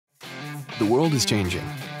The world is changing.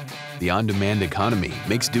 The on-demand economy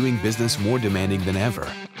makes doing business more demanding than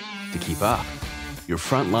ever. To keep up, your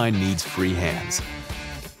frontline needs free hands.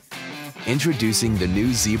 Introducing the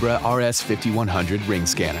new Zebra RS5100 ring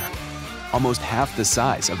scanner, almost half the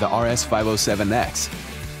size of the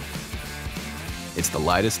RS507X. It's the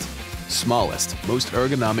lightest, smallest, most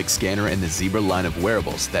ergonomic scanner in the Zebra line of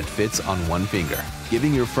wearables that fits on one finger,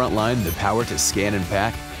 giving your frontline the power to scan and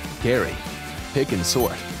pack, carry, pick and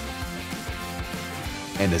sort,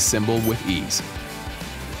 and assemble with ease.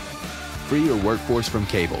 Free your workforce from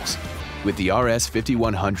cables with the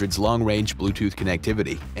RS5100's long-range Bluetooth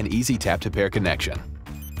connectivity and easy tap-to-pair connection.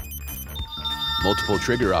 Multiple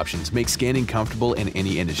trigger options make scanning comfortable in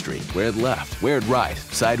any industry. Wear it left, wear it right,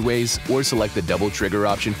 sideways, or select the double trigger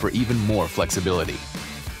option for even more flexibility.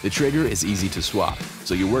 The trigger is easy to swap,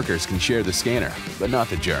 so your workers can share the scanner, but not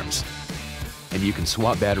the germs. And you can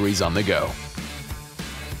swap batteries on the go.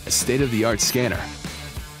 A state-of-the-art scanner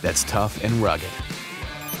that's tough and rugged.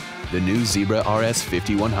 The new Zebra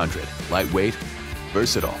RS5100, lightweight,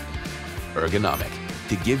 versatile, ergonomic,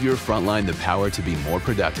 to give your frontline the power to be more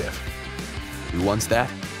productive. Who wants that?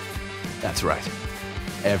 That's right,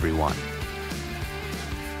 everyone.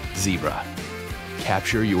 Zebra.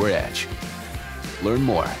 Capture your edge. Learn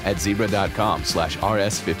more at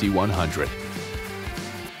zebra.com/RS5100.